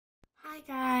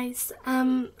guys,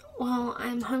 well,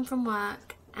 I'm home from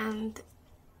work and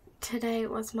today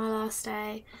was my last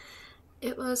day.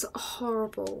 It was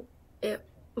horrible. It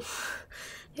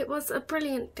was a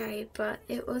brilliant day, but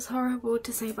it was horrible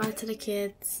to say bye to the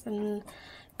kids, and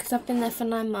because I've been there for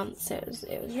 9 months, it was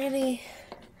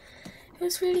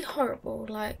really horrible,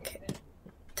 like,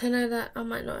 to know that I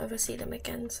might not ever see them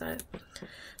again, so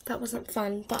that wasn't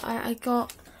fun. But I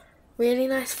got really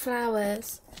nice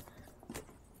flowers.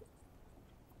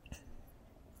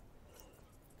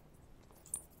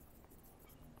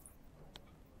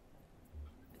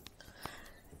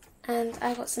 And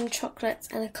I got some chocolates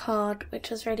and a card, which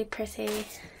was really pretty.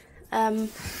 Let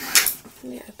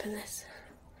me open this.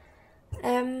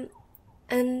 And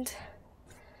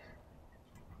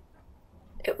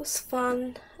it was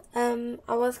fun. I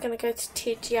was going to go to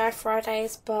TGI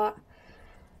Fridays, but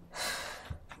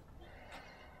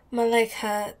my leg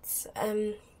hurts.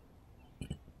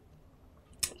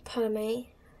 Pardon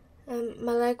me.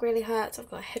 My leg really hurts. I've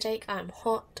got a headache. I'm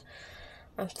hot.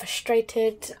 I'm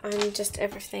frustrated. I'm just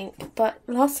everything. But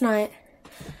last night,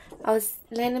 I was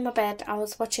laying in my bed. I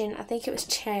was watching, I think it was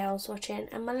Che I was watching,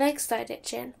 and my legs started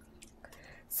itching.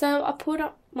 So I pulled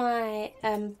up my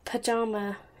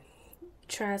pajama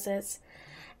trousers,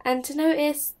 and to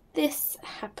notice this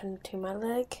happened to my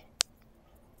leg.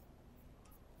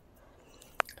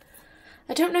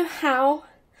 I don't know how.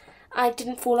 I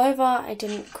didn't fall over. I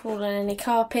didn't crawl on any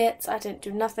carpets. I didn't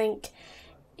do nothing.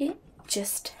 It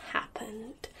just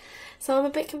happened. So I'm a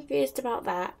bit confused about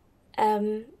that.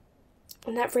 And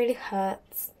that really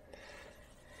hurts.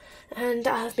 And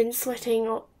I've been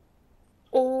sweating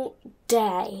all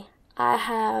day. I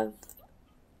have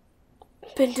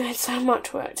been doing so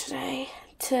much work today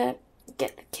to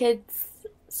get the kids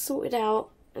sorted out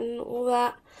and all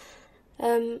that.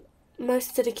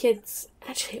 Most of the kids,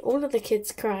 actually all of the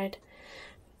kids, cried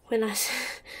when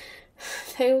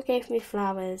they all gave me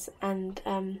flowers and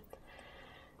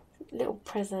little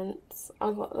presents.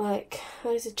 I got like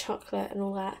loads of chocolate and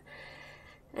all that,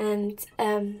 and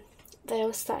they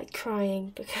all started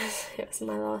crying because it was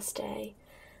my last day.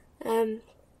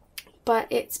 But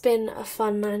it's been a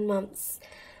fun 9 months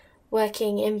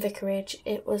working in Vicarage.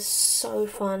 It was so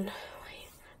fun. Wait,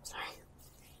 sorry.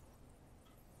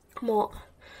 What?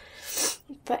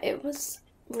 But it was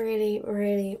really,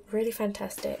 really, really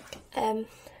fantastic. But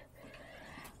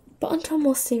onto a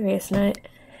more serious note,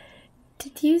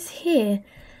 did you hear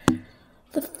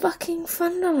the fucking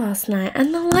thunder last night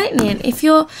and the lightning? If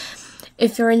you're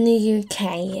in the UK,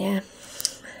 yeah,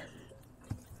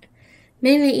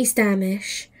 mainly East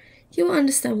Amish, you'll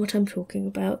understand what I'm talking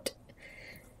about.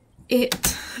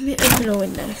 Let me open a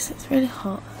window because it's really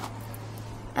hot.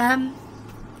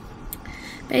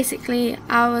 Basically,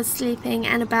 I was sleeping,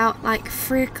 and about like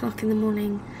 3 o'clock in the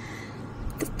morning,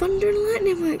 the thunder and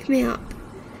lightning woke me up.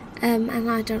 And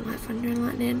I don't like thunder and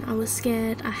lightning. I was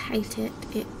scared. I hate it.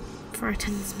 It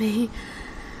frightens me.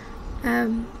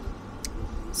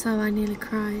 So I nearly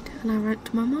cried, and I wrote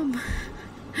to my mum.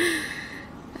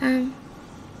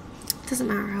 Doesn't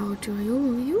matter how old you are.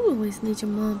 You always need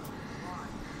your mum.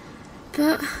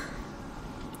 But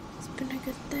it's been a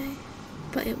good day.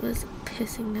 But it was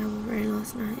pissing down with rain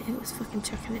last night. It was fucking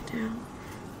chucking it down.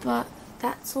 But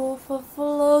that's all for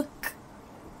vlog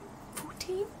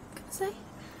 14, can I say?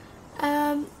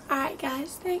 Alright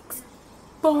guys, thanks.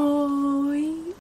 Bye.